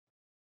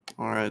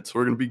Alright, so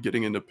we're going to be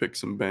getting into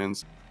picks and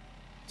bans.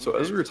 So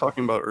as Okay. we were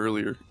talking about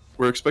earlier,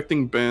 we're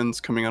expecting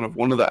bans coming out of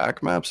one of the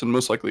ACK maps and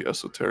most likely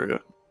Esoteria.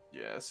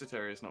 Yeah,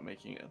 Cetaria's not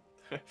making it.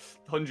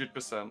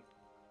 100%.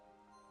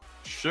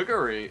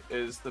 Sugary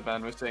is the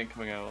ban we're saying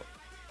coming out.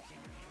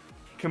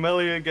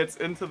 Camellia gets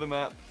into the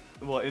map,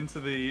 well, into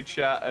the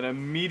chat, and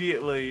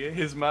immediately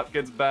his map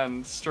gets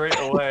banned straight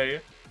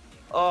away.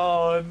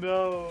 Oh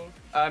no!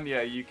 And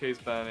yeah, UK's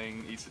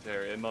banning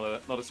Esoteria.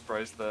 Not a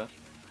surprise there.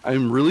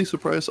 I'm really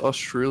surprised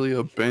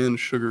Australia banned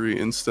Sugary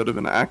instead of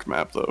an ACK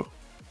map though.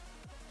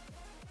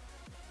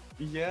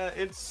 Yeah,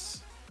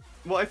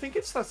 well, I think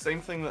it's that same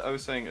thing that I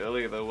was saying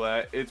earlier though,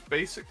 where it's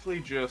basically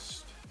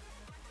just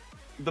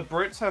the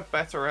Brits have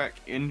better ACK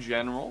in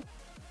general.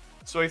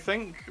 So I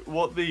think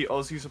what the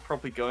Aussies are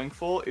probably going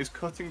for is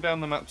cutting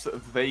down the maps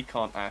that they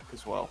can't ACK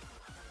as well.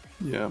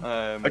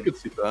 Yeah, I could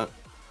see that.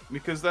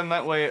 Because then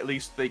that way at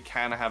least they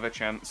can have a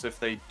chance if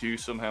they do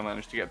somehow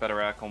manage to get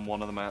better ACK on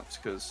one of the maps,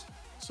 because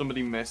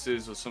somebody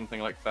misses or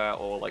something like that,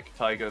 or like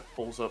Tiger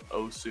pulls up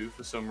Osu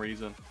for some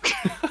reason.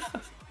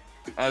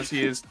 As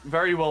he is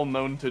very well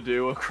known to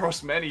do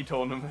across many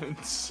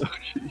tournaments.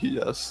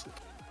 Yes,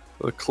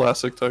 a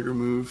classic Tiger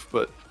move,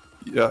 but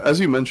yeah, as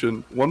you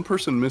mentioned, one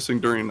person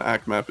missing during an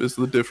ACK map is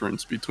the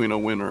difference between a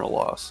win or a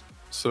loss.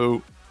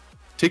 So,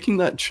 taking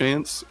that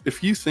chance,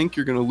 if you think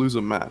you're going to lose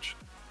a match,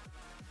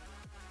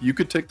 you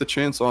could take the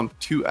chance on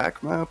 2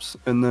 ACK maps,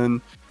 and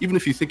then even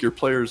if you think your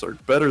players are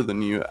better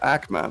than you at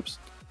ACK maps,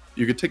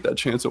 you could take that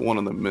chance at one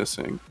of them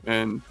missing,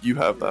 and you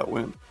have that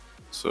win.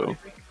 So I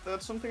think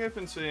that's something I've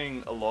been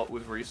seeing a lot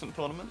with recent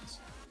tournaments,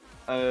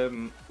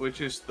 which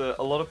is that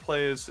a lot of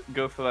players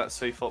go for that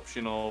safe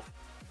option of,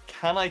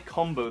 can I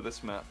combo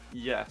this map?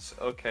 Yes,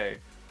 okay.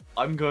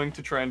 I'm going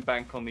to try and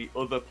bank on the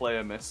other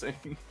player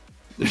missing.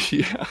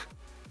 yeah.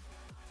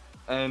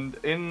 And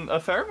in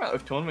a fair amount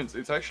of tournaments,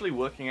 it's actually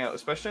working out,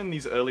 especially in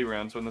these early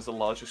rounds when there's a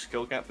larger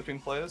skill gap between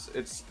players.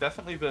 It's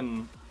definitely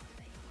been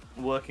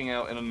working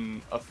out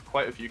in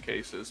quite a few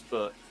cases,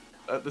 but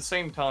at the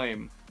same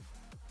time,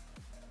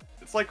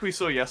 it's like we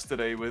saw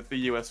yesterday with the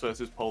US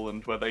versus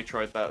Poland, where they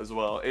tried that as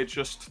well. It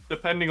just,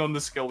 depending on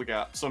the skill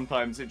gap,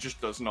 sometimes it just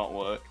does not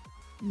work.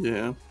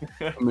 Yeah.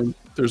 I mean,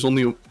 there's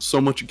only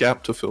so much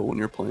gap to fill when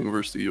you're playing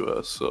versus the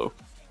US, so...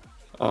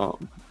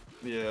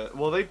 Yeah,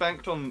 well, they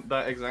banked on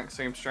that exact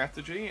same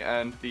strategy,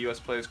 and the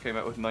US players came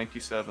out with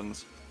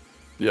 97s.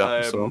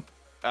 Yeah, so...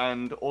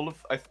 And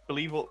I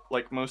believe,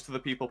 like, most of the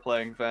people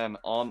playing then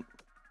aren't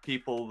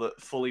people that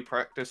fully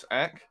practice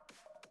ACK.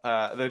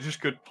 They're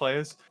just good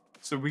players.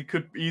 So we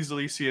could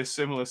easily see a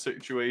similar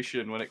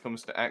situation when it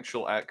comes to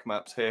actual ACK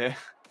maps here.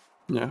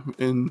 Yeah,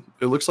 and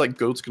it looks like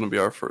Goat's gonna be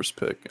our first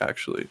pick,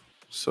 actually.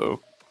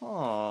 So...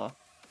 Aww.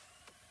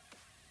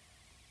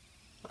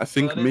 I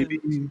think maybe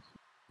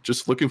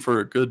just looking for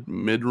a good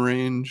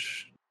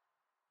mid-range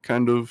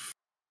kind of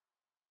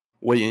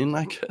way in,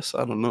 I guess.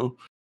 I don't know.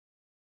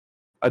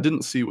 I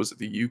didn't see, was it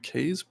the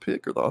UK's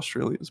pick or the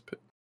Australia's pick?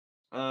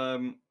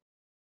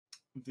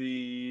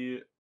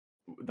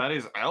 That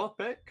is our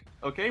pick.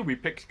 Okay, we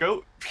picked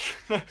Goat.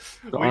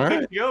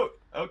 Alright. Goat.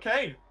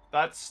 Okay,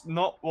 that's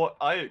not what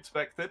I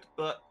expected,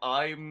 but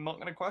I'm not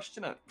gonna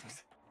question it.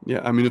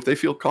 Yeah, I mean, if they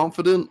feel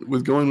confident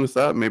with going with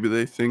that, maybe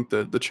they think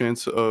that the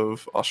chance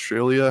of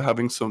Australia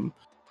having some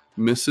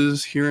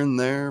misses here and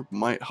there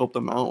might help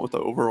them out with the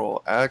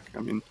overall ACK. I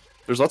mean,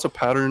 there's lots of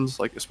patterns,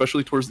 like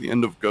especially towards the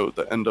end of GOAT,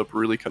 that end up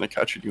really kind of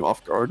catching you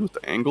off guard with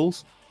the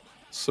angles.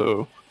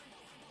 So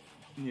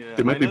yeah,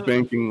 they might be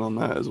banking on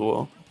that as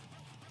well.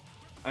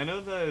 I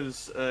know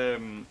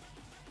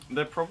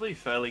they're probably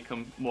fairly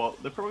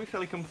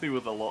comfy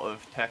with a lot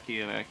of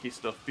techie and erky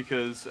stuff,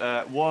 because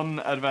one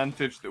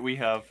advantage that we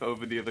have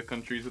over the other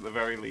countries at the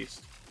very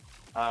least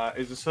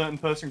is a certain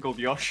person called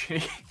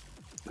Yoshi.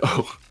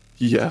 Oh,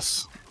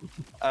 yes.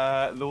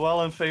 The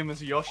well and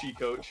famous Yoshi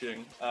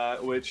coaching,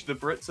 which the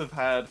Brits have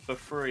had for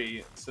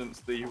free since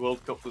the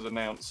World Cup was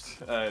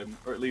announced,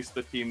 or at least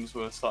the teams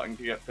were starting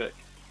to get picked.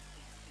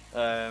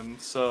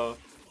 So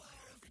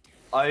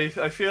I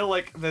feel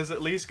like there's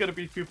at least going to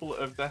be people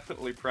that have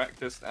definitely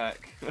practiced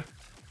ACK.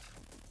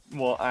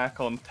 Well,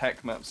 ACK on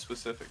tech maps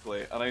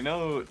specifically, and I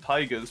know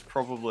Tiger's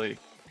probably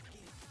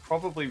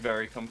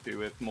very comfy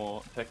with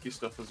more techie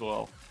stuff as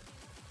well.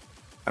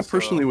 I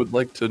personally would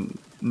like to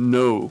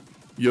know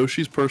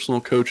Yoshi's personal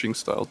coaching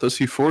style. Does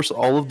he force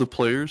all of the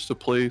players to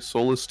play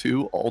Solus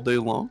 2 all day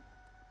long?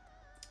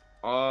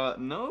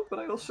 No, but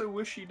I also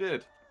wish he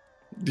did.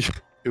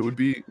 It would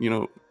be, you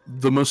know,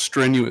 the most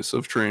strenuous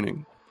of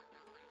training,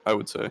 I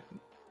would say.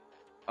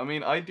 I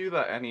mean, I do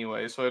that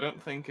anyway, so I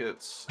don't think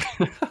it's...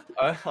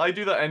 I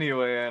do that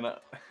anyway, and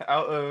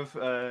out of...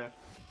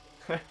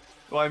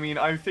 well, I mean,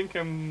 I think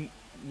I'm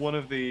one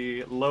of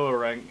the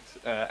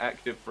lower-ranked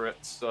active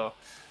Brits, so...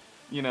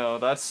 You know,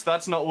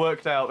 that's not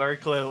worked out very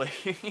clearly.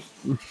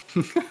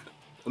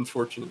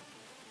 Unfortunate.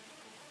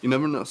 You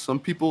never know. Some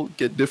people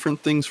get different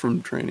things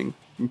from training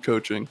and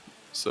coaching,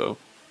 so...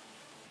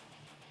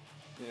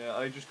 Yeah,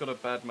 I just got a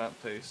bad map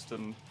taste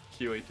and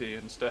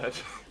QAT instead.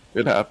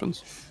 It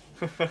happens.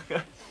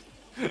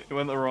 It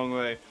went the wrong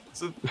way.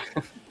 So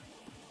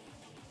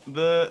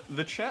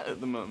The chat at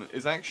the moment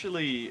is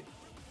actually,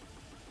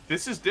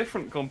 this is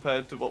different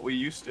compared to what we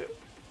used to.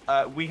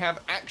 We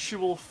have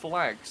actual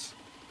flags.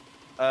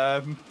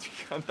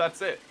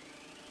 That's it.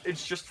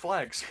 It's just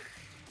flags.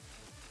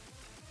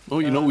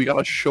 Well, you know, we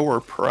gotta show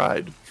our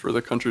pride for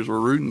the countries we're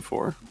rooting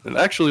for. It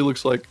actually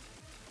looks like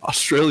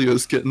Australia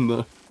is getting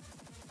the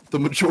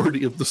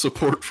majority of the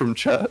support from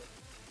chat.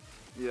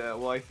 Yeah,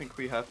 well, I think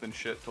we have been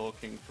shit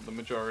talking for the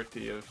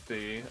majority of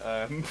the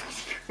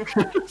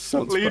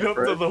lead up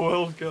to the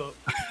World Cup.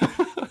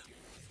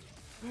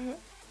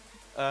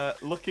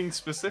 Looking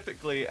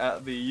specifically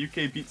at the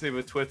UK Beat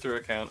Saber Twitter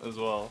account as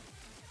well.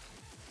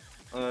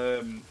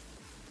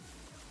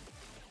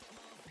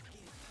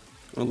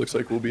 It looks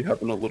like we'll be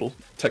having a little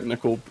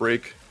technical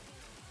break.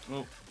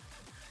 Well,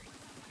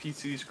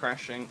 PC's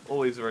crashing,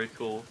 always very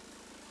cool.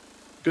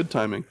 Good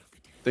timing.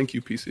 Thank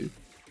you, PC.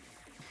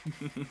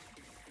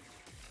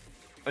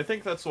 I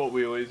think that's what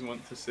we always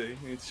want to see.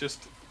 It's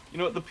just, you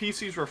know what, the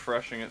PC's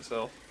refreshing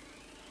itself.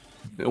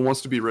 It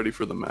wants to be ready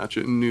for the match.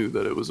 It knew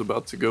that it was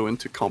about to go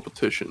into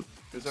competition.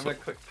 Because I'm a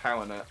quick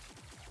power nap.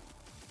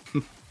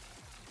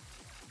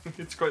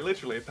 It's quite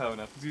literally a power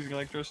nap. It's using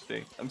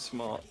electricity. I'm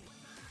smart.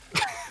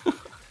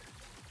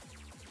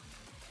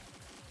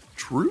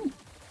 True.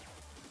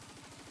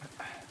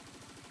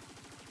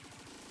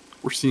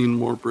 We're seeing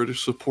more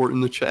British support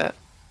in the chat.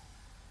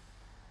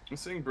 I'm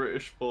seeing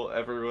British support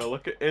everywhere.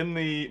 Look at in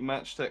the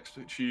match text,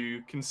 which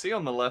you can see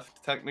on the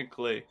left,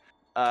 technically,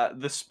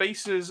 the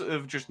spaces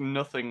of just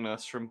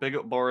nothingness from Big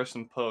Up Boris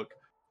and Pug.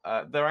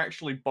 They're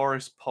actually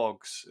Boris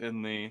Pogs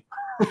in the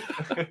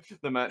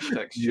the match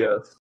text.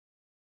 Yes.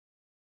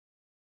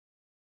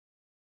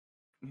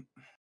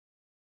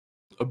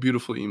 A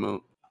beautiful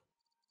emote.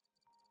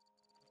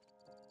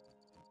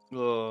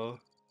 Oh.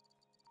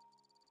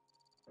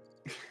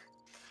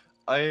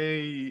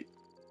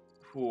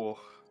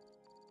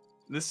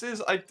 This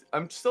is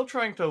I'm still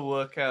trying to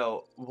work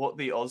out what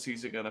the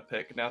Aussies are gonna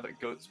pick now that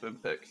Goat's been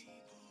picked.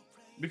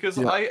 Because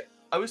yeah.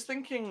 I was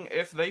thinking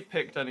if they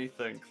picked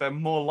anything, they're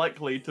more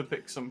likely to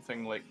pick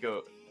something like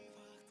Goat.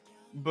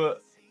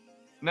 But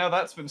now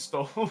that's been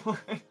stolen.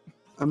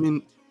 I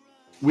mean,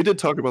 we did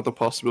talk about the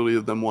possibility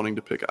of them wanting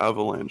to pick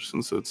Avalanche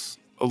since it's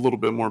a little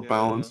bit more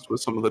balanced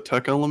with some of the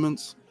tech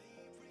elements.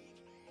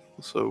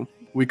 So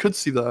we could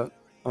see that.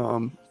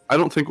 I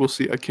don't think we'll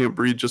see I Can't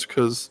Breathe just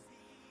because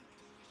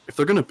if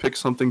they're going to pick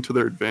something to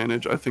their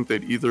advantage, I think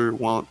they'd either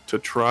want to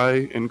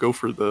try and go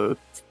for the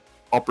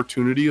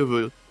opportunity of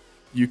a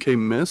UK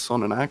miss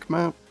on an ACK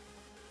map,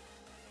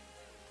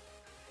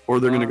 or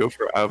they're going to go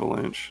for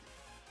Avalanche.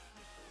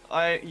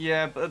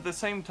 Yeah, but at the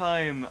same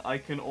time, I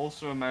can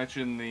also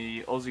imagine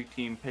the Aussie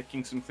team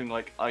picking something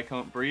like I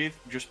Can't Breathe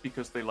just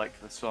because they like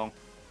the song.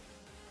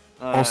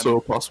 Also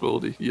a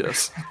possibility,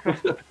 yes.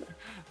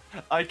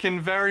 I can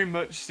very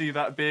much see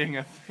that being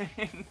a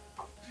thing.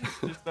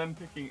 Just them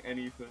picking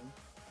anything.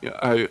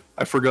 Yeah,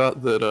 I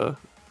forgot that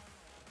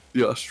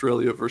the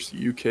Australia versus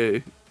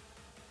UK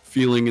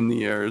feeling in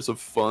the air is of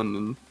fun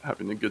and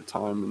having a good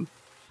time, and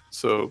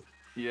so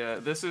yeah,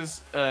 this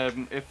is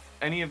if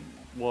any of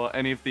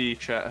the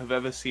chat have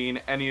ever seen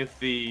any of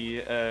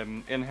the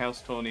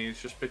in-house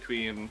tourneys just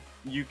between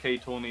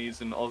UK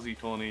tourneys and Aussie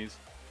tourneys,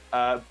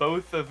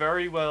 both are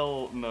very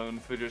well known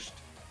for just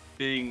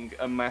being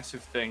a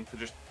massive thing for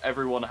just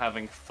everyone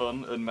having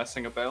fun and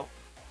messing about,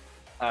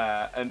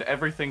 and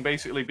everything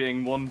basically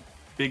being one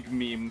big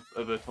meme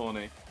of a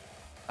tourney,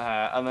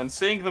 and then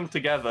seeing them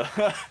together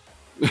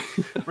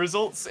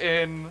results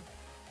in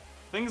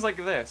things like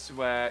this,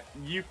 where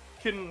you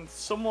can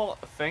somewhat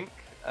think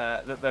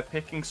that they're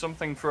picking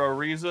something for a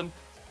reason,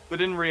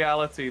 but in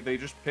reality they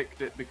just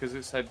picked it because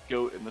it said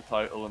GOAT in the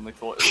title and they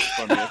thought it was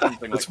funny or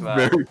something like that.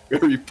 That's very,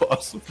 very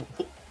possible.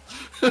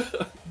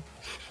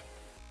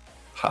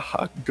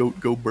 Haha, GOAT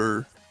go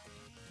burr.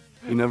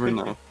 You never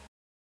know.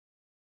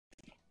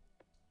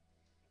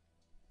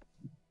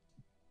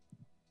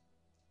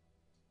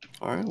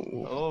 Alright.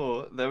 Well,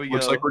 oh, there we go.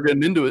 Looks like we're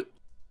getting into it.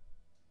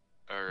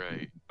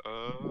 Alright.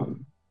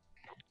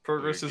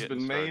 Progress has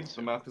been made,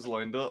 the map is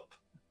lined up.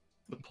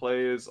 The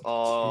players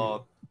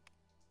are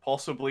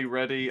possibly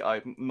ready,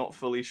 I'm not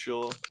fully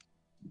sure.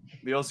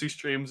 The Aussie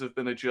streams have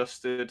been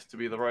adjusted to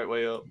be the right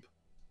way up.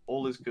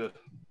 All is good.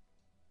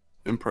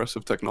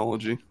 Impressive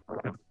technology.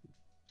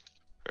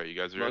 Are you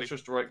guys ready? That's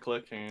just right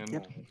clicking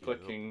and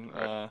clicking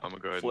right, I'm gonna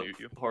go ahead and mute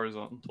you.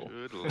 Horizontal.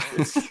 Good luck.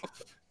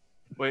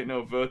 Wait,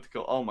 no,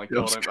 vertical. Oh my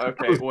god.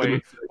 Okay,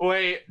 wait.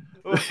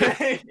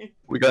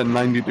 We got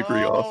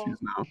 90-degree Aussies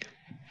now.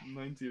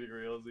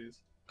 90-degree Aussies.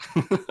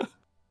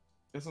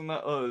 Isn't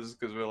that us?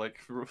 Because we're like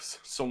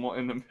somewhat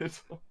in the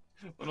middle.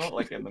 We're not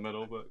like in the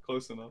middle, but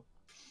close enough.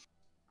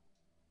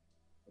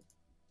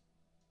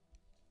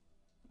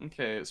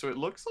 Okay, so it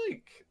looks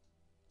like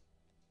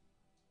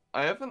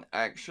I haven't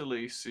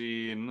actually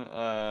seen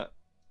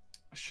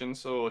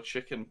Shinso or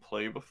Chicken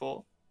play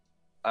before.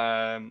 So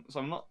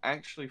I'm not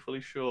actually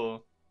fully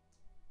sure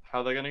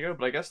how they're gonna go,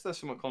 but I guess they're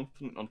somewhat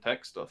confident on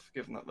tech stuff,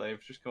 given that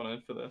they've just gone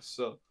in for this.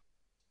 So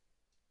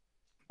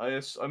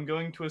I'm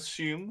going to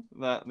assume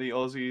that the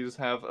Aussies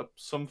have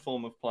some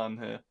form of plan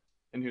here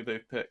in who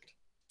they've picked.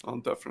 Oh,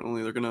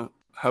 definitely. They're going to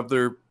have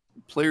their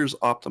players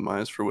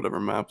optimized for whatever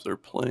map they're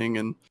playing,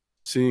 and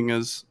seeing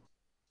as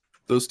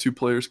those two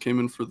players came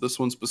in for this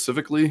one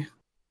specifically,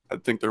 I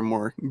think they're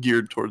more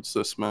geared towards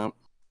this map.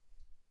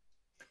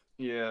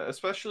 Yeah,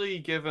 especially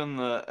given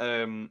that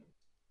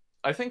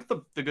I think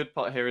the good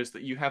part here is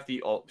that you have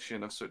the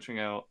option of switching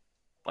out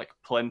like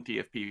plenty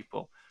of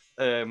people.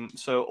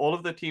 So all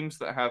of the teams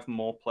that have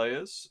more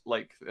players,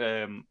 like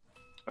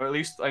or at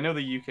least I know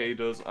the UK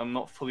does. I'm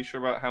not fully sure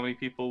about how many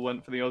people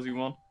went for the Aussie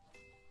one.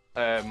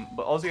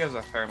 But Aussie has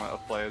a fair amount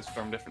of players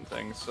from different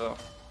things, so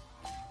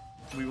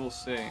we will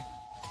see.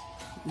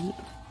 Yeah.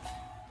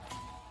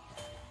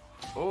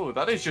 Oh,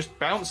 that is just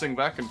bouncing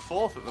back and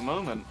forth at the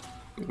moment.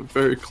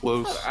 Very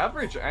close.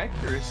 Average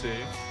accuracy.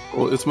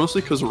 Well, it's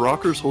mostly because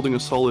Rocker's holding a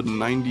solid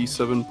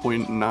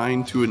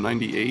 97.9 to a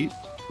 98,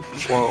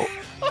 while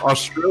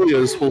Australia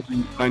is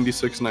holding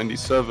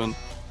 96-97.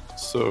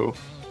 So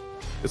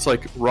it's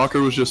like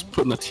Rocker was just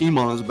putting the team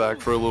on his back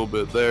for a little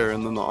bit there,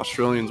 and then the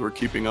Australians were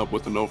keeping up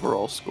with an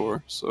overall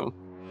score. So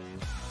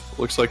it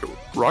looks like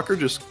Rocker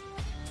just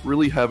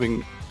really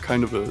having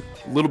kind of a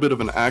little bit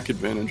of an AC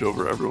advantage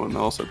over everyone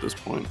else at this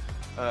point.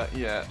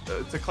 Yeah,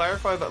 to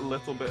clarify that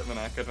little bit of an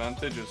AC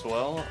advantage as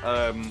well,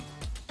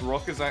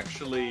 Rock is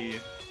actually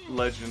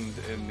legend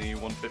in the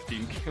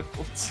 115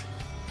 guilds.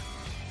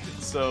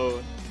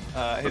 So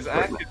his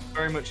AC is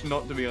very much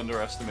not to be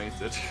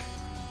underestimated.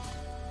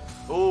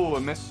 Oh, a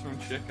miss from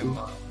Chicken.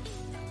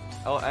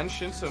 Oh, and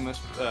Shinso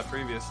missed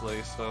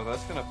previously, so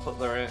that's going to put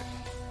their AC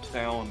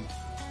down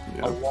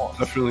a lot.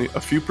 Definitely a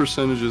few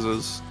percentages,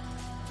 as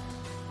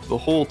the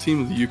whole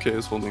team of the UK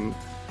is holding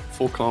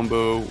full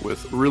combo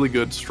with really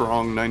good,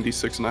 strong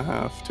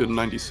 96.5 to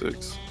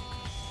 96.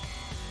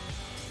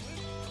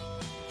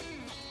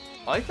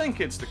 I think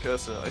it's the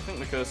cursor. I think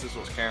the cursor is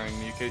what's carrying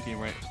the UK team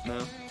right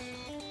now.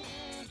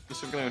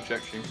 Just going to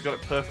check. He's got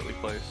it perfectly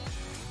placed.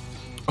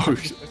 Oh,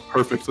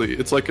 perfectly.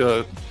 It's like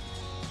a...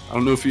 I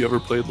don't know if you ever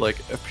played like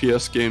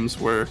FPS games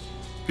where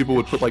people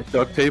would put like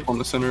duct tape on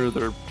the center of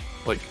their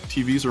like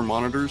TVs or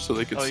monitors so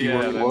they could see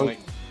where it was. Like,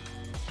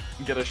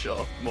 get a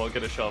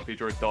Sharpie,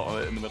 draw a dot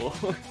on it in the middle.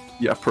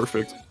 Yeah,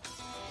 perfect.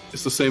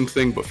 It's the same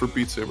thing, but for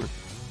Beat Saber.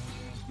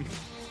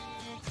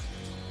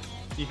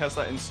 He has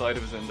that inside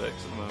of his index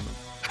at the moment.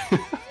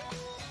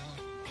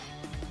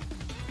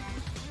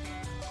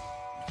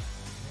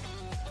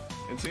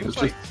 It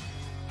seems like,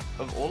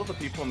 of all of the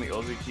people on the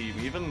Aussie team,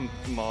 even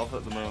Marv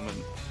at the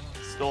moment,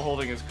 still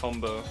holding his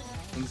combo,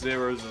 and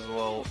Zeros as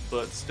well,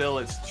 but still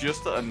it's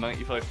just at a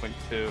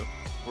 95.2,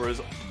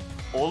 whereas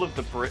all of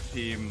the Brit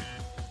team,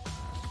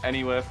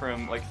 anywhere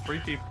from like 2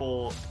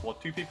 people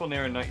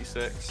near a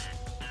 96,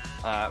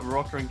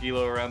 Rocker and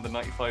Gilo around the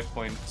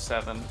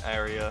 95.7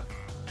 area.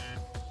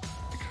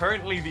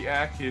 Currently the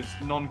AC is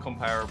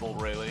non-comparable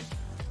really,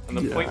 and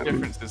the point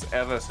difference is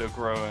ever so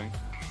growing.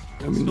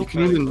 I mean, you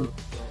can even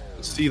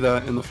see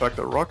that in the fact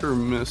that Rocker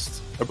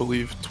missed, I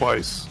believe,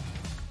 twice,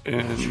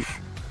 and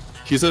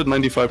he's at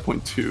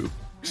 95.2,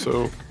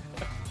 so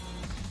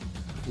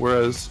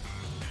whereas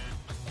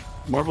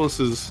Marvelous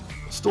is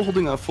still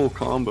holding that full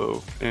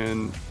combo,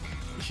 and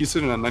he's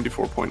sitting at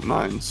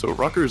 94.9, so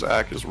Rocker's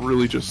AC is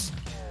really just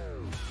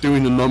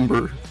doing a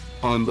number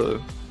on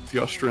the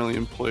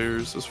Australian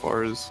players as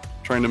far as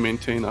trying to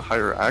maintain a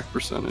higher AC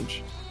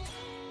percentage.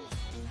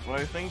 Well,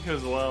 I think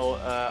as well,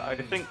 I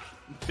think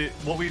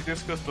what we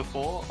discussed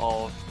before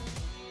of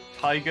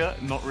Tiger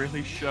not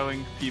really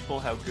showing people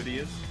how good he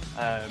is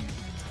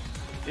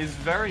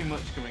very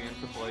much coming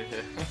into play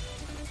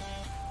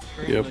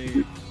here.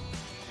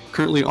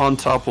 Currently on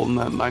top holding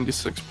that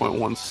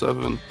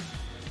 96.17.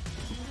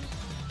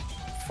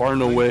 Far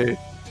and away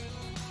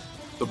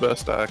the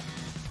best AC.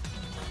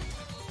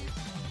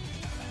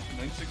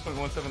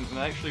 96.17 is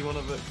actually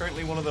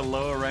currently one of the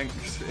lower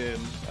ranks in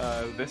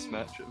this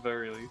match at the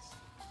very least.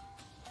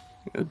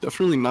 Yeah,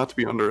 definitely not to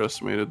be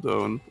underestimated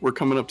though, and we're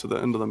coming up to the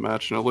end of the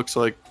match, and it looks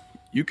like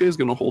UK is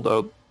going to hold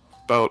out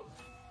about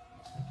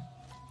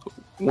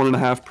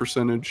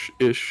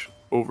 1.5%-ish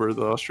over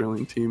the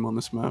Australian team on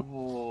this map.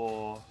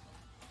 Oh.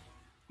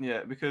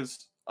 Yeah,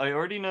 because I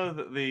already know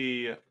that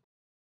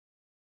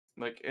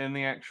in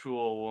the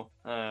actual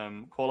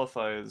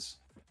qualifiers,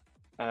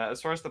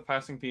 as far as the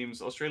passing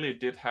teams, Australia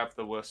did have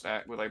the worst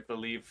AC with, I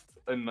believe,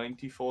 a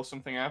 94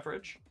 something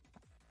average.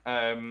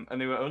 And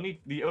they were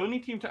the only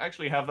team to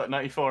actually have that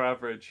 94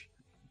 average.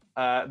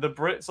 The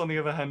Brits, on the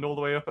other hand, all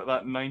the way up at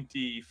that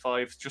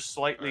 95, just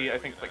slightly, I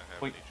think, like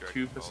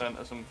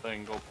 0.2% or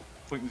something, or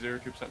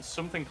 0.02%,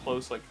 something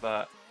close like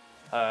that,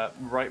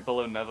 right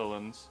below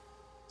Netherlands.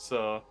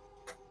 So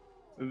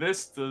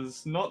this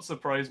does not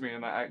surprise me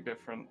in that AC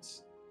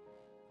difference.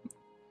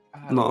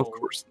 No, of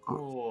course not.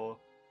 Oh.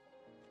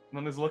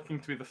 None is looking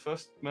to be the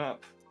first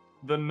map.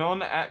 The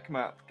non-AC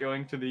map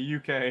going to the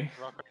UK.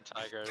 Rocker and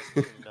Tiger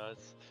is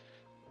nuts.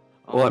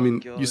 Well, I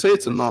mean, you say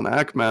it's a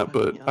non-AC map,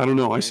 but I don't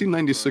know. I see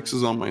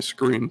 96s on my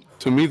screen.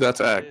 To me, that's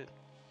AC.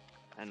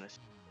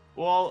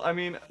 Well, I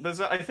mean,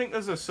 I think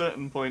there's a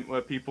certain point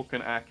where people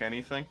can act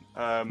anything.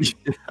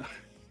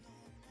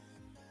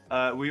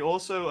 We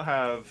also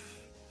have.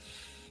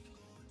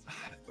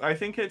 I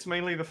think it's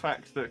mainly the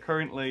fact that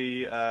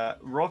currently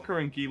Rocker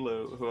and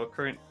Gilo, who are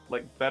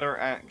better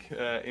ack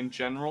in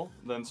general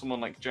than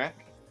someone like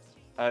Jack.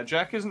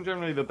 Jack isn't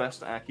generally the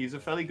best ack. He's a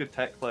fairly good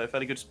tech player,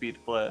 fairly good speed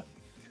player.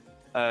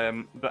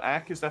 But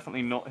ack is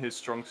definitely not his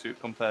strong suit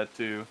compared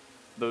to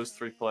those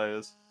three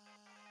players.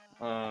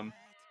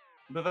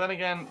 But then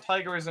again,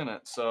 Tiger is in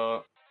it,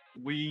 so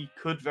we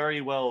could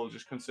very well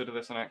just consider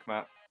this an ack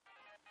map.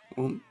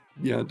 Well,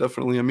 yeah,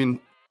 definitely. I mean,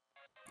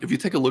 if you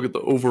take a look at the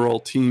overall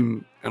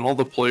team and all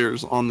the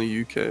players on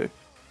the UK,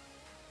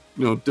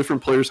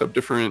 different players have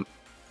different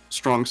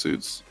strong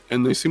suits,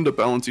 and they seem to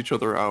balance each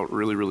other out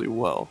really, really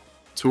well,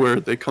 to where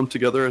they come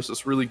together as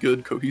this really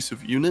good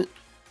cohesive unit,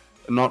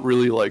 and not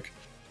really like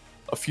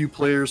a few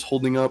players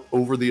holding up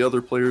over the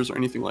other players or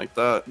anything like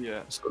that.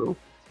 Yeah. So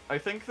I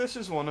think this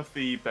is one of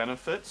the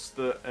benefits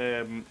that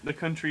the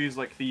countries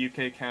like the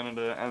UK,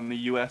 Canada, and the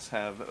US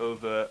have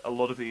over a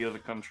lot of the other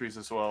countries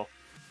as well.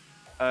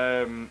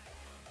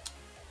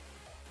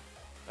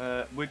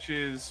 Which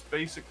is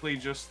basically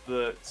just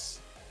that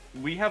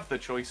we have the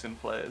choice in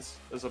players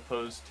as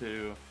opposed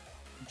to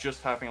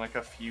just having like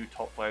a few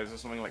top players or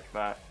something like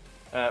that.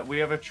 We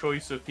have a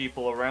choice of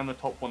people around the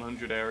top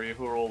 100 area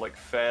who are all like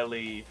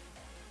fairly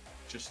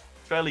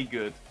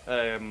good,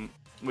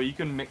 where you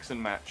can mix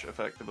and match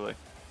effectively.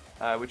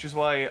 Which is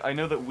why I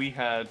know that we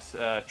had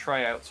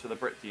tryouts for the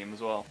Brit team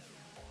as well.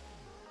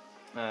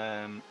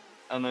 And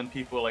then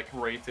people were like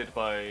rated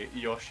by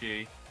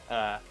Yoshi,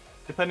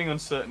 depending on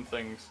certain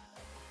things.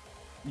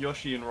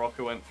 Yoshi and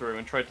Rocco went through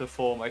and tried to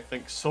form, I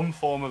think, some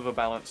form of a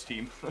balanced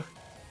team.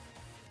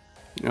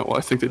 yeah, well,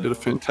 I think they did a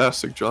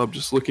fantastic job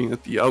just looking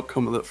at the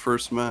outcome of that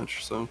first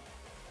match. So,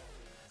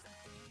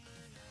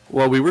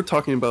 while we were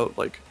talking about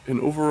like an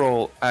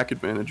overall ack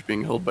advantage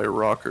being held by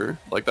Rocker,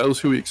 like that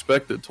was who we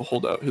expected to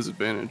hold out his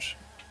advantage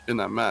in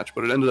that match,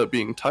 but it ended up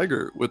being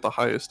Tiger with the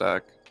highest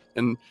ack.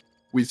 And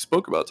we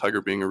spoke about Tiger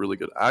being a really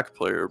good ack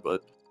player,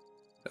 but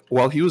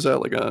while he was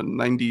at like a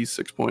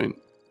 96.17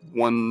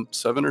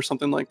 or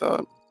something like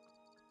that,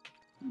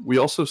 we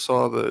also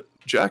saw that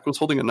Jack was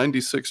holding a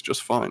 96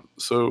 just fine.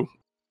 So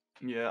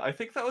yeah, I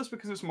think that was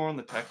because it's more on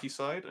the techie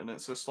side, and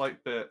it's a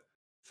slight bit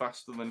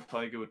faster than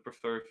Tiger would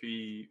prefer if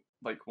he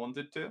like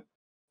wanted to.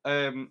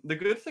 The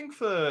good thing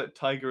for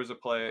Tiger as a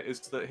player is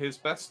that his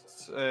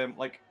best,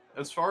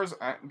 as far as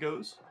act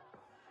goes,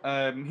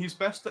 he's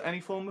best at any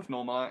form of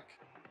normal act.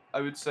 I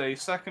would say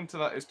second to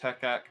that is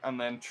tech act, and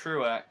then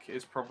true act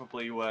is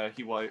probably where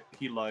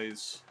he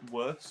lies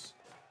worse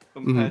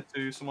compared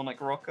to someone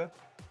like Rocker.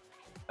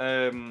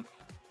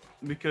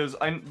 Because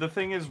the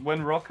thing is,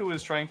 when Rocker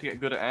was trying to get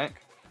good at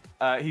act,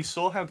 he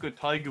saw how good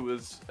Tiger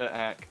was at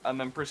act, and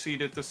then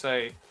proceeded to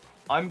say,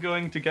 I'm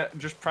going to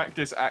just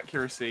practice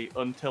accuracy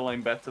until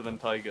I'm better than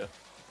Tiger.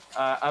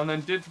 And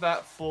then did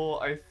that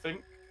for, I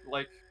think,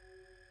 like,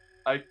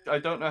 I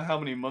don't know how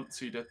many months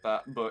he did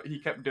that, but he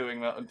kept doing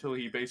that until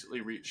he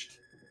basically reached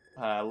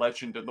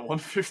Legend in the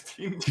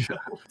 115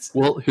 belt.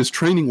 Well, his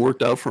training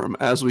worked out for him,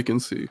 as we can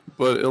see.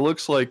 But it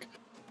looks like,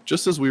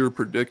 just as we were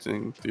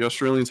predicting, the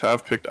Australians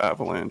have picked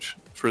Avalanche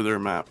for their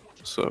map.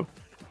 So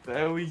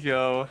there we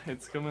go.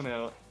 It's coming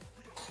out.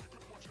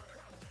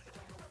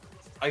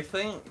 I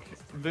think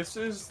this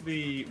is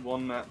the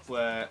one map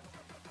where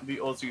the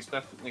Aussies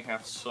definitely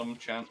have some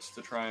chance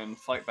to try and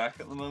fight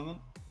back at the moment.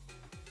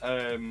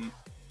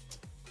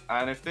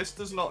 And if this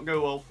does not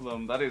go well for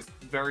them, that is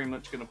very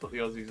much going to put the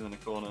Aussies in a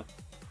corner.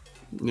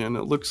 yeah, and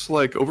it looks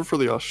like over for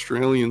the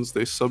Australians,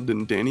 they subbed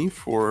in Danny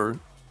for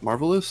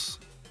Marvelous,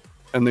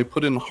 and they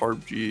put in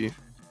Harb G,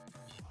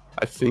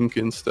 I think,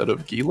 instead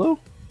of Gilo?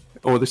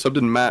 Or they subbed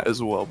in Matt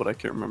as well, but I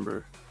can't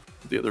remember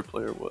who the other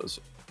player was.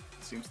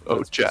 Seems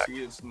that Jack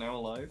is now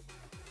alive.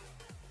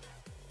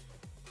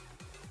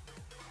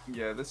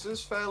 Yeah, this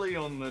is fairly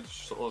on the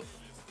sort of,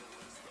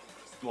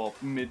 well,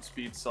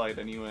 mid-speed side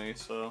anyway,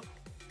 so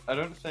I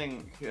don't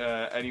think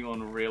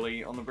anyone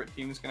really on the Brit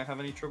team is going to have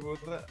any trouble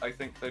with it. I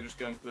think they're just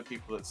going for the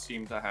people that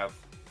seem to have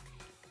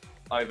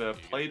either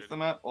played the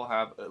map or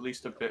have at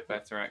least a bit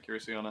better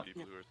accuracy on it.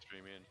 People who are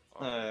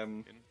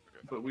streaming.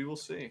 But we will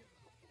see.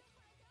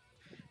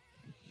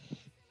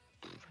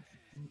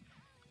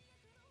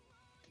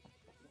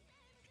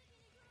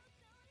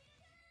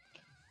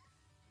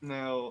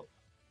 Now,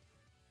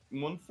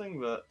 one thing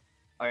that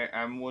I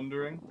am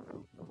wondering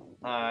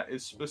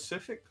is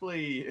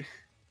specifically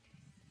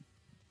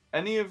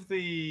any of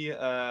the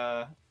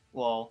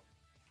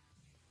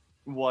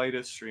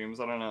wider streams.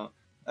 I don't know,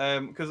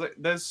 because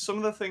there's some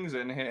of the things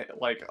in here,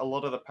 like a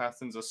lot of the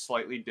patterns are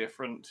slightly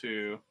different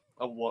to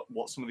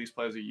what some of these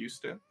players are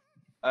used to,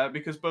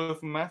 because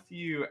both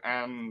Matthew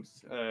and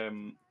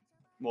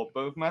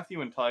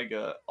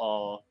Tiger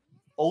are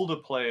older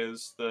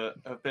players that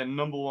have been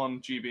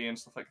 #1 GB and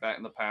stuff like that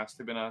in the past.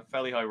 They've been a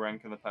fairly high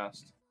rank in the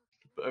past.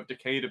 have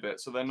decayed a bit,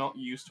 so they're not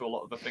used to a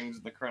lot of the things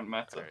in the current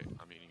meta. Alright,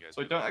 I mean, you guys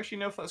So I don't actually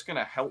know if that's going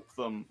to help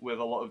them with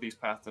a lot of these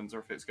patterns, or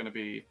if it's going to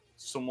be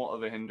somewhat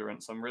of a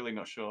hindrance. I'm really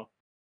not sure.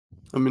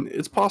 I mean,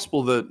 it's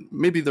possible that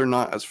maybe they're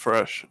not as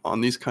fresh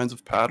on these kinds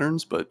of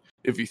patterns, but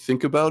if you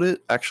think about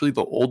it, actually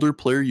the older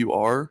player you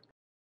are,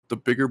 the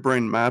bigger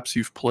brain maps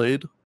you've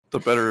played, the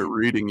better at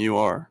reading you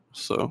are.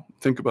 So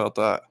think about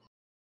that.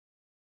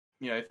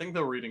 Yeah, I think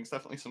the reading's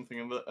definitely something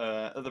at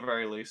the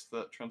very least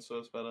that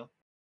transfers better.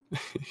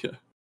 Yeah.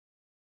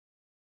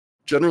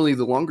 Generally,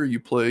 the longer you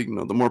play,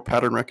 the more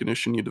pattern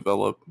recognition you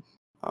develop,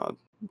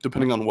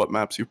 depending on what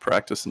maps you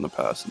practiced in the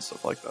past and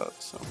stuff like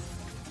that. So.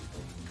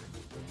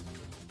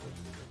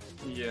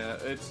 Yeah,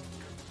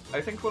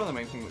 I think one of the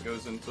main things that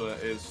goes into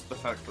it is the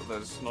fact that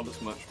there's not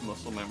as much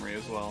muscle memory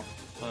as well.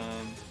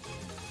 And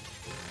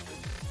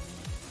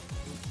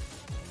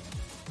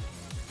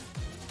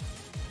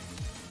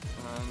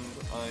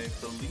I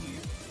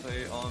believe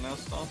they are now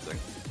starting.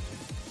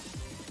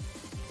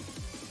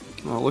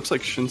 It looks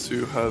like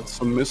Shinsu had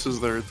some misses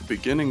there at the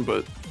beginning,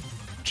 but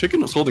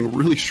Chicken is holding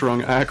really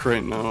strong act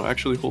right now,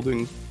 actually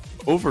holding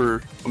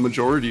over a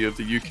majority of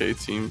the UK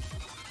team.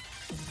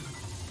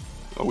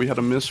 We had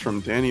a miss from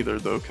Danny there,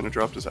 though, kind of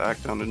dropped his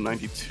act down to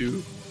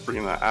 92,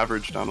 bringing that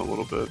average down a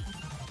little bit.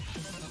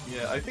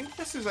 Yeah, I think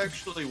this is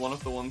actually one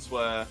of the ones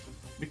where,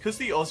 because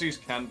the Aussies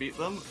can beat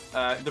them,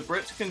 the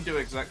Brits can do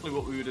exactly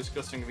what we were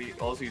discussing the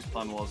Aussies'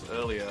 plan was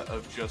earlier,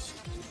 of just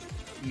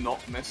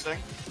not missing,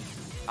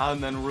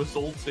 and then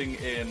resulting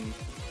in,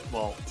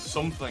 well,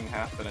 something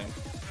happening.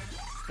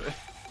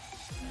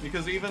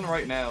 Because even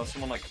right now,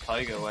 someone like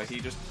Tiger, where he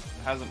just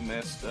hasn't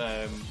missed,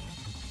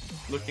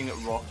 looking at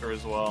Rocker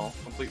as well,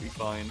 completely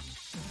fine.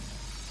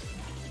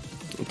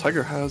 Well,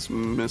 Tiger has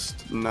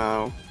missed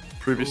now,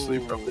 previously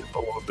probably a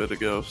little bit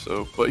ago,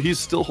 so, but he's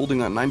still holding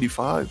that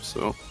 95,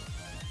 so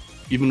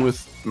even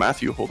with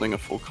Matthew holding a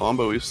full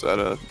combo, he's at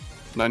a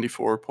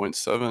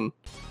 94.7.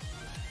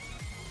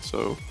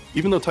 So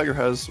even though Tiger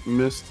has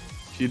missed,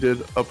 he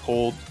did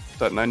uphold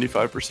that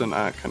 95%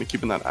 act, kind of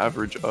keeping that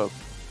average up.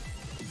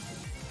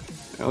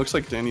 It looks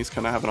like Danny's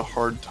kind of having a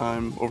hard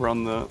time over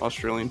on the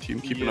Australian team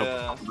keeping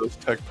up with those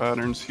tech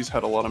patterns. He's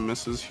had a lot of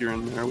misses here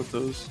and there with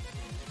those,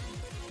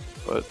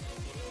 but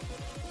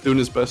doing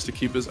his best to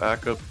keep his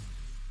act up.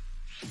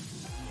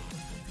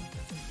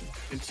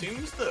 It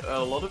seems that a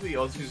lot of the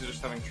Aussies are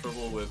just having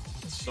trouble with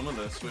some of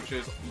this, which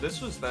is,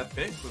 this was their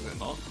pick, was it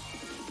not?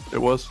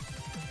 It was.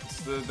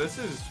 So this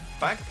is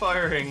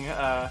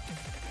backfiring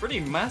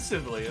pretty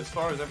massively as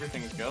far as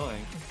everything's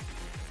going.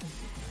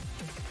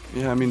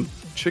 Yeah, I mean,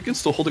 Chicken's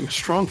still holding a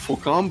strong full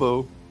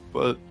combo,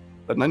 but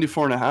that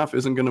 94.5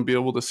 isn't going to be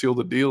able to seal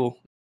the deal.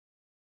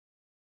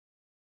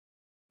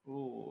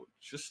 Ooh,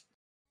 just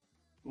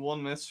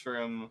one miss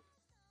from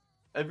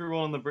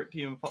everyone on the Brit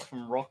team apart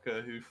from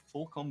Rocker, who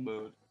full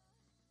comboed.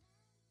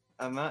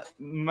 And that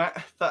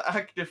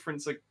act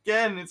difference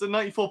again, it's a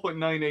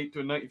 94.98 to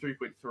a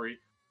 93.3.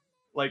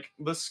 Like,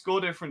 the score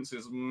difference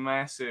is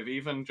massive,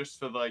 even just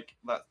for, like,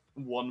 that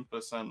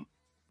 1%.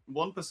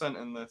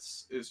 1% in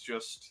this is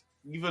just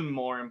even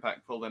more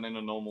impactful than in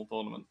a normal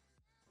tournament.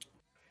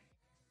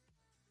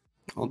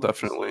 Well,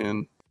 definitely,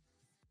 and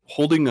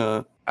holding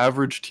a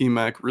average team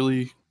act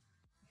really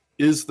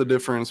is the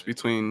difference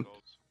between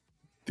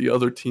the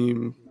other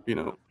team.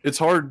 It's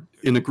hard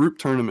in a group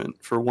tournament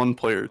for one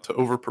player to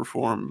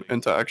overperform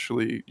and to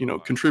actually,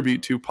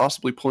 contribute to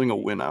possibly pulling a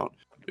win out.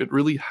 It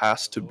really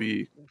has to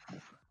be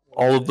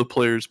all of the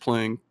players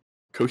playing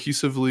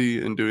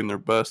cohesively and doing their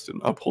best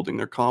and upholding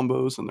their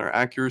combos and their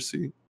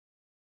accuracy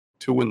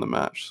to win the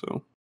match.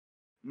 So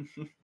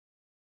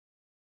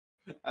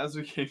as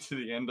we came to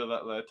the end of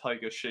that there,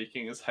 Tiger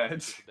shaking his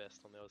head.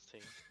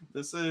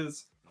 This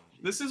is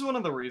one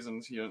of the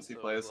reasons you don't see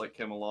players like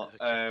him a lot.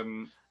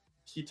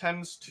 He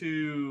tends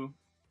to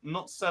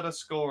not set a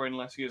score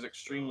unless he is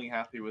extremely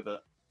happy with it.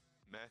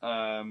 Has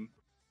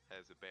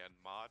a band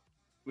mod,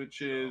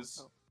 which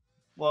is,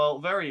 well,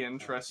 very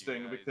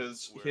interesting,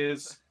 because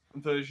his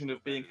version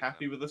of being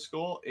happy with a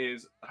score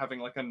is having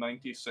like a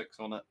 96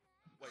 on it.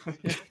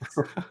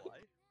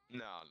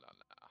 No.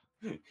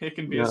 It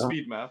can be a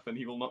speed map and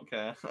he will not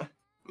care.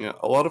 Yeah,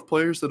 a lot of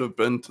players that have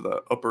been to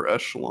that upper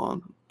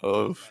echelon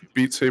of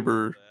Beat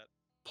Saber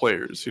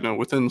players,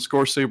 within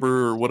Score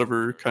Saber or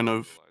whatever kind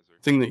of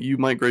thing that you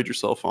might grade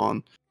yourself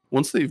on,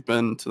 once they've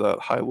been to that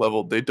high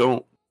level, they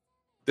don't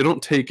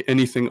take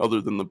anything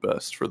other than the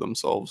best for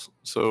themselves.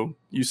 So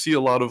you see a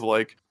lot of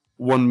like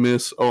one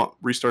miss,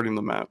 restarting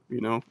the map,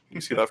 you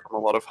see that from a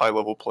lot of high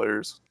level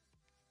players.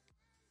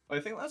 I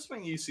think that's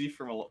something you see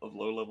from a lot of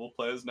low-level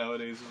players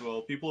nowadays as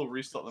well. People will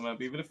restart the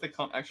map, even if they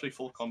can't actually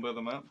full combo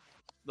the map,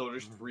 they'll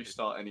just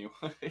restart anyway.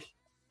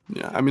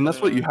 Yeah, I mean,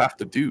 that's what you have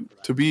to do.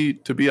 To be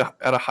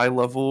at a high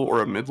level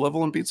or a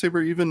mid-level in Beat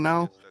Saber even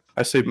now,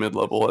 I say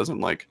mid-level as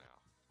in like,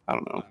 I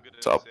don't know,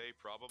 top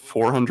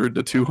 400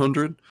 to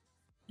 200,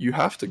 you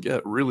have to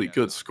get really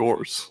good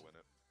scores.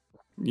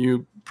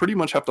 You pretty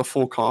much have to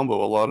full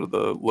combo a lot of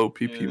the low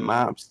PP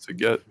maps to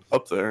get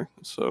up there,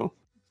 so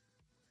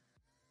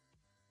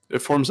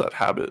it forms that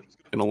habit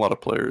in a lot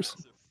of players.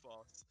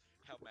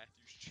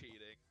 Matthew's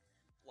cheating.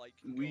 Like,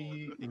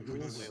 We God, will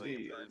completely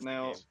see. against the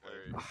Now,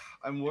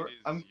 game where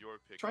I'm it is your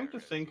pick, trying to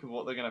Aaron. think of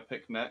what they're gonna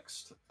pick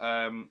next.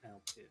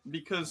 Outfit.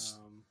 Because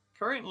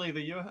currently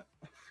the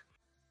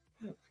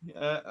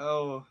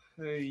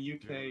hey,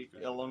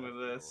 UK along with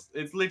this,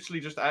 it's literally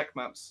just ACK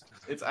maps.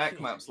 It's ACK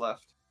maps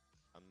left.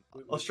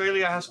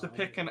 Australia has to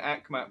pick an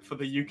ACK map for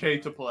the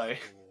UK to play.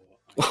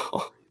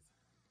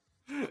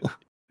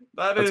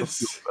 That That's a is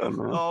feel bad,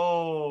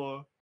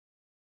 man.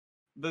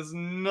 There's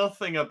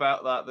nothing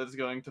about that that's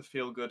going to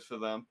feel good for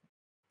them.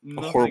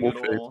 Nothing horrible at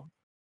fate. all.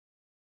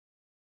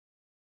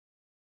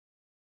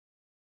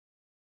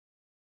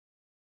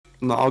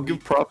 No, I'll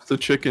give props to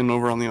Chicken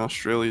over on the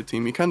Australia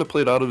team. He kind of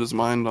played out of his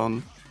mind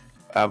on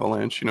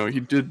Avalanche. You know, he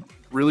did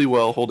really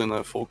well holding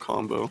that full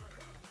combo.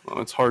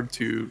 It's hard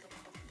to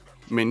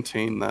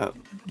maintain that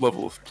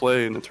level of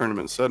play in a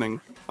tournament setting.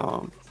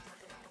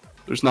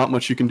 There's not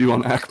much you can do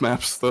on ACK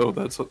maps, though.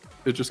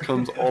 It just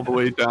comes all the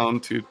way down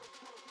to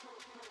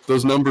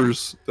those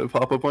numbers that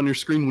pop up on your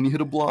screen when you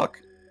hit a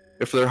block.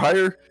 If they're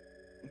higher,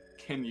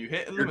 Can you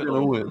hit in the you're middle?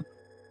 gonna win.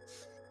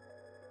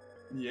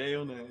 Yay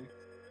or nay?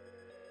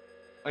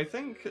 I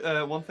think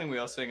one thing we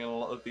are seeing in a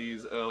lot of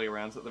these early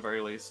rounds, at the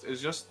very least,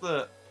 is just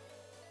that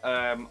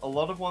a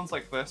lot of ones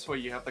like this, where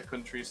you have the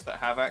countries that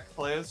have ACK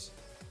players,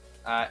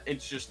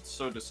 it's just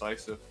so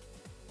decisive.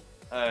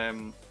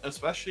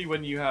 Especially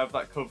when you have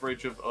that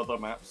coverage of other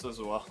maps as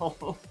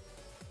well.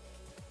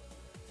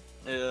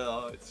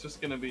 Yeah, it's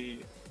just gonna be...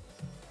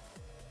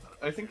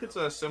 I think it's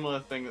a similar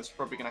thing that's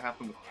probably gonna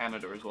happen with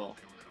Canada as well.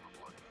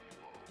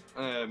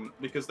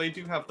 Because they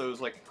do have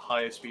those like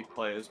higher speed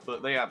players,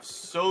 but they have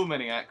so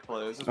many ACK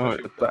players.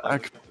 Especially with The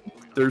ACK,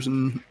 there's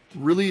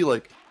really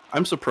like,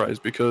 I'm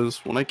surprised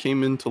because when I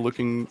came into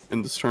looking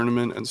in this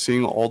tournament and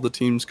seeing all the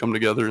teams come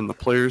together and the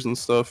players and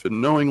stuff,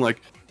 and knowing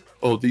like,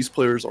 oh, these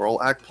players are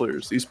all ACK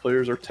players, these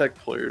players are tech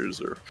players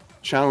or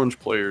challenge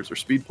players or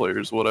speed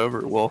players,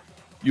 whatever. Well,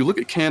 you look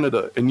at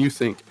Canada and you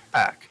think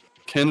ACK.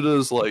 Canada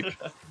is like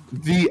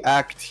the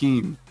ACK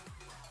team.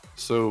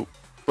 So,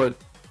 but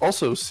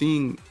also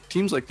seeing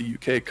teams like the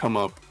UK come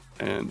up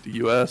and the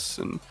US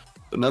and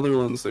the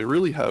Netherlands, they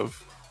really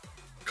have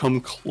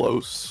come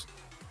close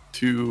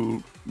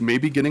to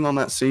maybe getting on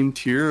that same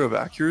tier of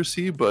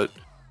accuracy, but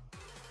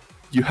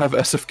you have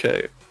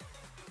SFK.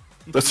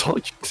 That's all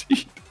you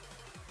need.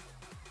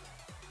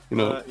 You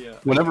know, yeah.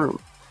 whenever...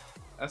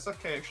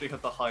 SFK actually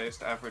had the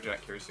highest average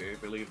accuracy, I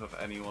believe, of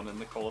anyone in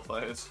the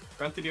qualifiers.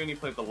 Granted, he only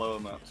played the lower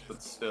maps,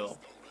 but still.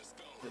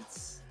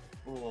 It's...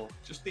 Oh,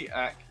 just the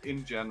ACK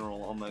in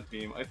general on that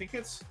team. I think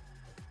it's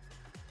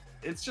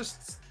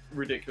just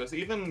ridiculous.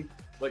 Even,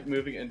 like,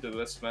 moving into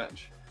this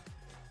match.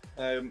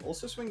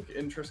 Also, something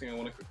interesting I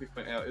want to quickly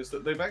point out is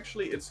that they've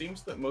actually... It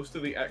seems that most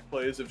of the ACK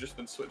players have just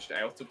been switched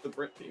out of the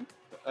Brit team.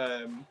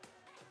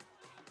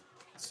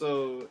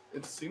 So,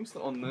 it seems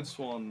that on this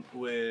one,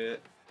 we're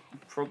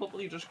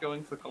probably just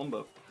going for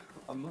combo.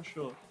 I'm not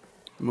sure.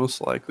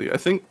 Most likely. I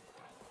think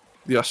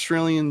the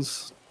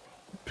Australians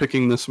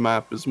picking this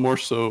map is more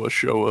so a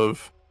show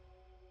of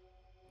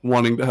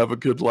wanting to have a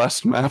good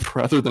last map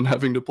rather than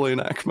having to play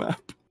an ACK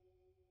map.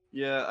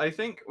 Yeah, I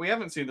think we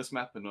haven't seen this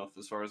map enough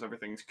as far as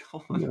everything's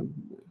gone. Yeah,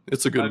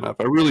 it's a good map.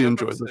 I really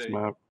enjoy this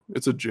map.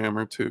 It's a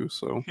jammer too,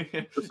 so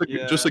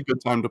just a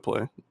good time to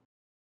play.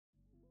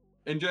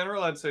 In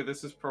general, I'd say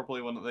this is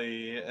probably one of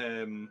the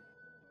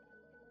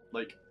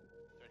like...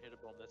 Don't hit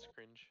a bomb, that's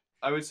cringe.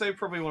 I would say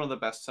probably one of the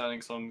best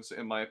sounding songs,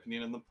 in my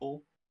opinion, in the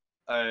pool.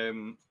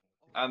 And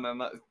then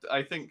that,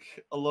 I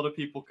think a lot of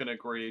people can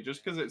agree,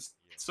 just because it's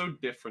so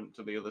different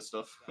to the other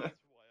stuff.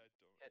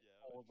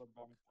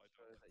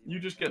 You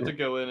just get to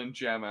go in and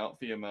jam out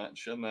for your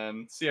match, and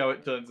then see how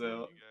it turns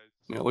out.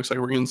 Yeah, it looks like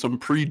we're getting some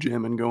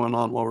pre-jamming going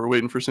on while we're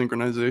waiting for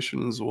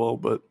synchronization as well,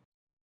 but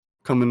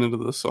coming into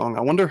the song,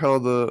 I wonder how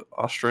the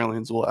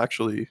Australians will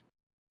actually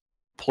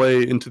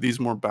play into these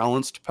more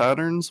balanced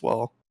patterns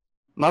while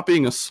not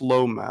being a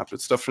slow map.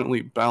 It's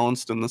definitely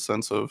balanced in the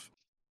sense of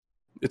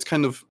it's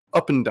kind of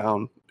up and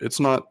down. It's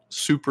not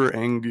super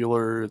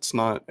angular. It's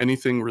not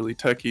anything really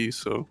techy.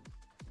 So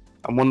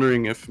I'm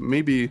wondering if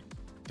maybe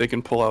they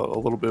can pull out a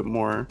little bit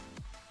more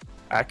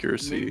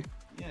accuracy.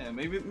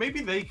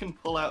 Maybe they can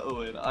pull out a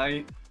win.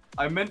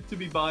 I meant to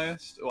be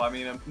biased. Well, I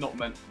mean, I'm not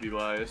meant to be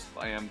biased,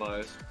 but I am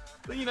biased.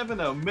 But you never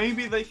know.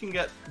 Maybe they can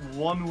get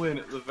one win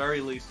at the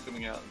very least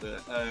coming out of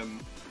it.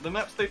 The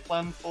maps they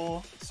planned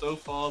for so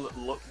far that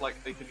look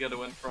like they could get a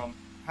win from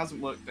hasn't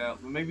worked out,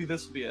 but maybe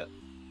this will be it.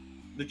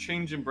 The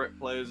change in Brit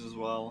players as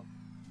well.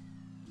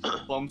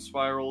 Bomb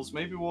spirals.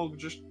 Maybe we'll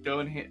just go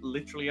and hit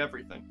literally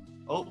everything.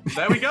 Oh,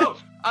 there we go!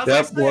 As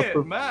I say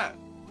it, Matt!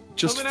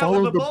 Just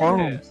follow the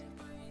bombs.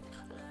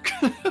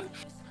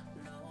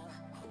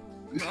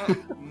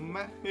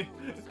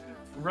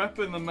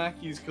 Repping the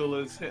Mackey's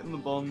colours, hitting the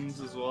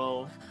bombs as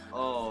well.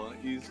 Oh,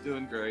 he's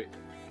doing great.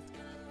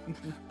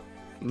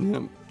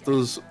 Yeah,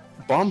 those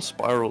bomb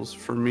spirals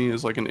for me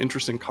is like an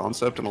interesting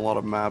concept in a lot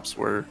of maps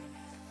where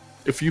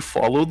if you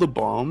follow the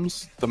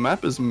bombs, the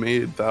map is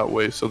made that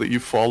way so that you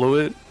follow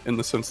it in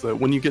the sense that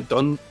when you get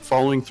done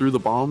following through the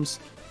bombs,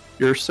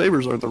 your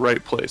sabers are in the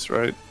right place,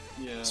 right?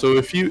 Yeah. So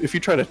if you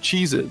try to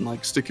cheese it and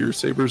like stick your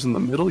sabers in the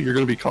middle, you're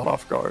gonna be caught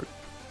off guard.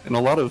 And a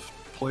lot of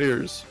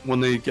players, when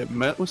they get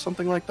met with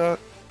something like that,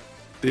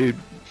 they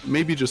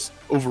maybe just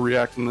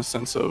overreact in the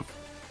sense of,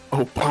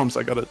 oh, bombs!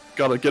 I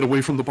gotta get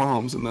away from the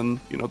bombs, and then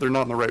they're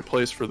not in the right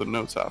place for the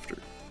notes after.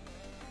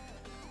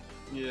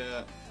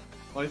 Yeah.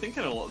 Well, I think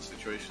in a lot of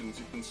situations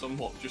you can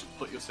somewhat just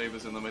put your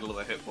sabers in the middle of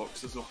a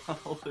hitbox as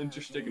well and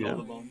just ignore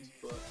the bombs.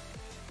 But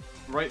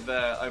right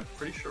there, I'm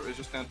pretty sure it was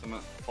just down to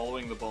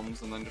following the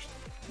bombs and then just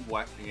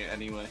whacking it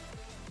anyway.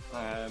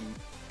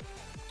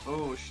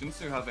 Oh,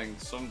 Shinsu having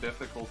some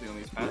difficulty on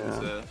these patterns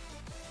here.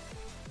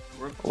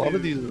 We're up A lot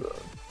of these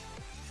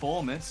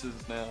 4 misses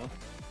now.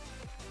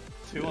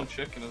 2 on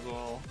Chicken as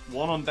well.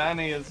 1 on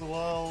Danny as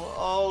well.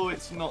 Oh,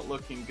 it's not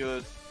looking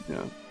good.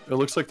 Yeah, it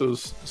looks like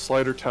those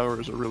slider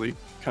towers are really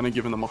kind of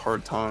giving them a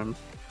hard time.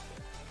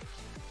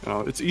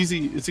 It's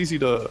easy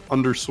to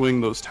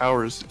underswing those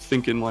towers,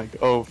 thinking like,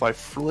 oh, if I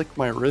flick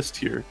my wrist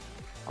here,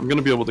 I'm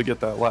gonna be able to get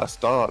that last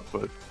dot.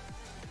 But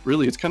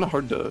really, it's kind of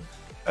hard to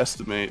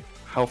estimate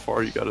how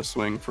far you gotta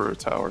swing for a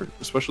tower,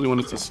 especially when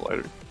it's a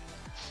slider.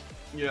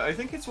 Yeah, I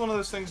think it's one of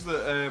those things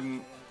that,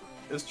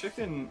 as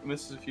Chicken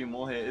misses a few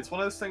more here, it's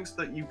one of those things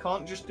that you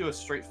can't just do a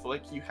straight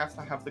flick, you have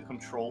to have the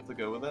control to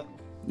go with it.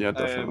 Yeah,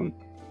 definitely.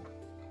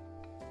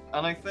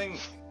 And I think,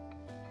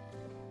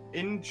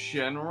 in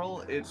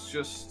general, it's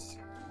just...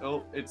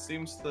 Oh, it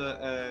seems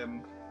that,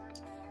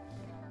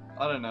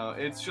 I don't know,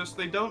 it's just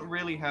they don't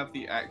really have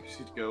the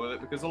accuracy to go with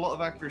it, because a lot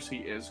of accuracy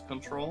is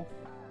control.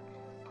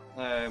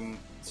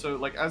 So,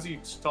 like, as you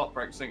start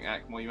practicing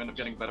ACMA, you end up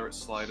getting better at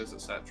sliders,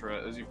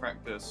 etc. As you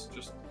practice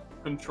just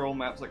control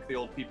maps, like the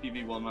old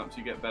PPV1 maps,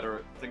 you get better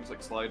at things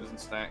like sliders and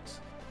stacks.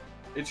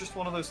 It's just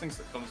one of those things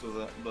that comes with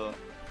it, but...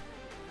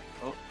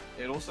 Oh,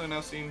 it also now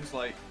seems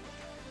like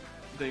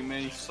they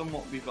may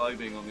somewhat be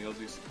vibing on the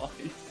Aussie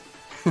side.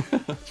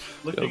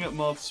 Looking at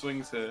Marv's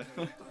swings here.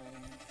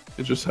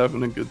 You're just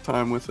having a good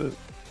time with it.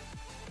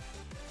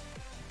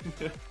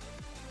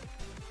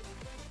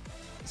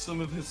 Some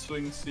of his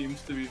swings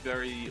seems to be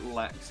very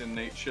lax in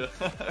nature.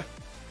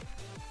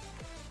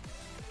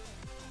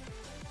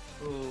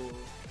 Oh.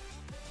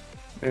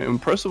 And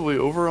impressively,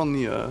 over on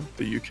the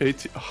UK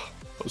team,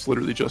 I was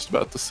literally just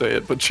about to say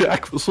it, but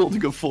Jack was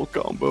holding a full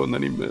combo and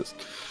then he missed.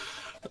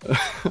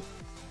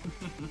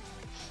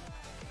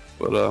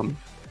 But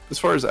as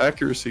far as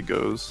accuracy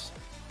goes,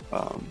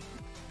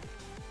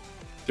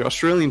 the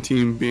Australian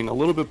team being a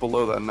little bit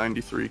below that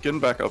 93, getting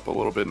back up a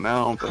little bit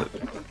now, but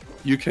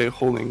UK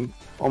holding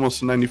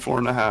almost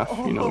 94.5.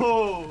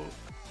 Oh,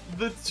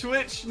 the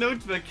Twitch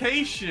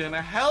notification!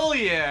 Hell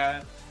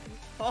yeah!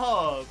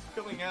 Oh,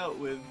 coming out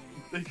with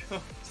Big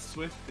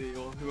Swifty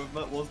or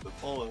whoever that was that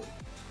followed.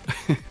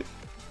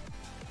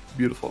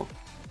 Beautiful.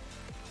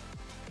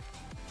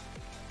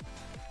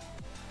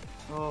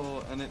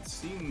 Oh, and it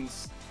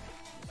seems,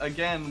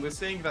 again, we're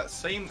seeing that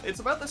same, it's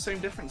about the same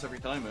difference every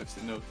time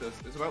I've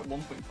noticed. It's about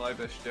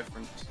 1.5-ish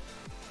difference.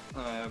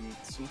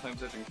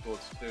 Sometimes edging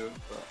towards 2,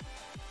 but...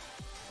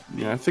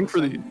 Yeah, I think for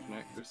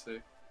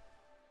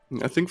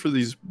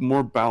these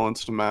more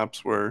balanced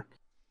maps where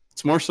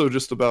it's more so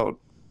just about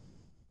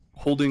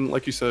holding,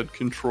 like you said,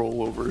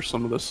 control over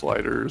some of the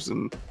sliders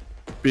and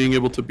being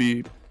able to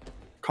be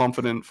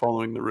confident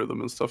following the rhythm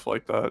and stuff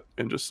like that,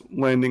 and just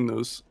landing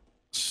those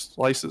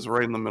slices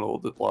right in the middle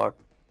of the block.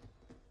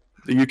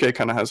 The UK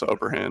kind of has the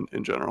upper hand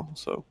in general,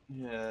 so.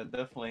 Yeah,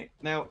 definitely.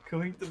 Now,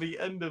 going to the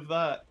end of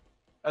that,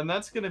 and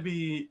that's going to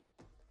be,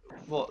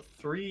 what,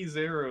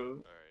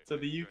 3-0 to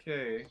the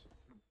UK.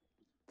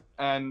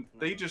 And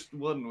they just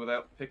won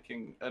without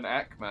picking an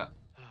ACK map.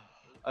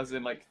 As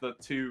in, like, the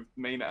 2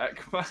 main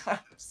ACK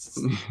maps.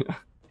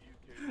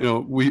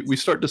 We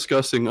start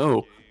discussing,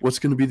 oh, what's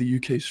going to be the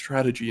UK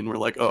strategy? And we're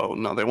like, oh,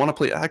 no, they want to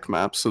play ACK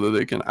maps so that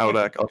they can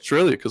out-ACK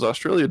Australia, because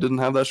Australia didn't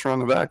have that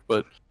strong of ACK,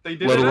 but... They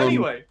did it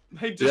anyway.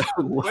 They just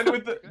went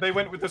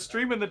with the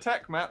stream and the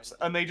tech maps,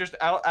 and they just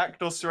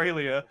out-ACKed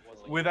Australia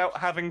without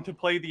having to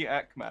play the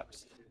ACK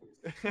maps.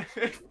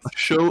 A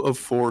show of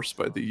force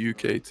by the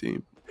UK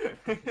team.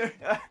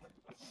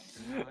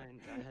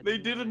 They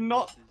did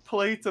not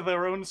play to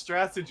their own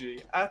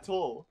strategy at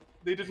all.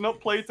 They did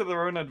not play to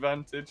their own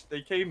advantage.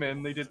 They came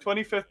in, they did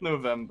 25th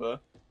November,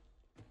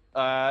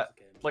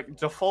 like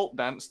default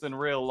danced in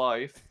real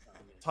life,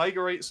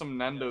 Tiger ate some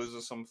Nando's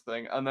or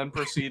something, and then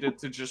proceeded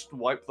to just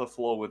wipe the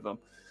floor with them.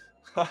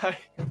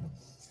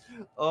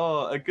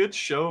 Oh, a good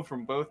show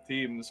from both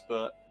teams,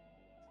 but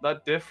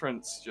that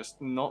difference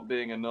just not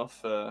being enough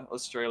for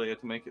Australia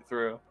to make it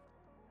through.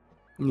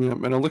 Yeah,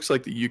 and it looks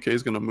like the UK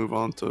is going to move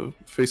on to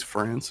face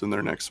France in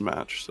their next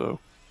match, so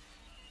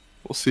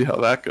we'll see how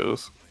that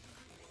goes.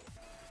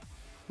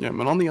 Yeah,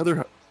 and on the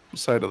other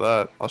side of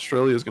that,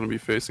 Australia is going to be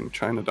facing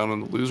China down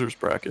in the losers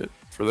bracket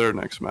for their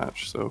next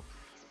match, so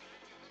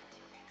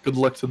good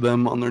luck to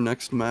them on their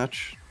next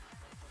match.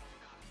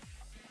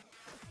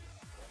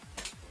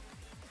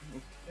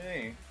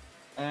 Okay,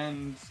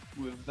 and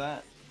with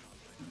that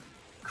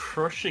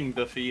crushing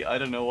defeat, I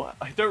don't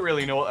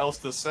really know what else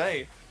to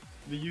say.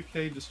 the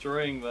UK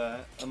destroying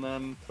that and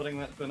then putting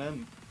that to an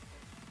end.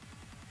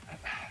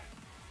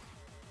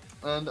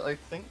 And I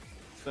think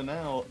for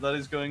now that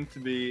is going to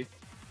be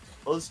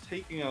us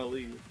taking our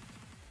lead.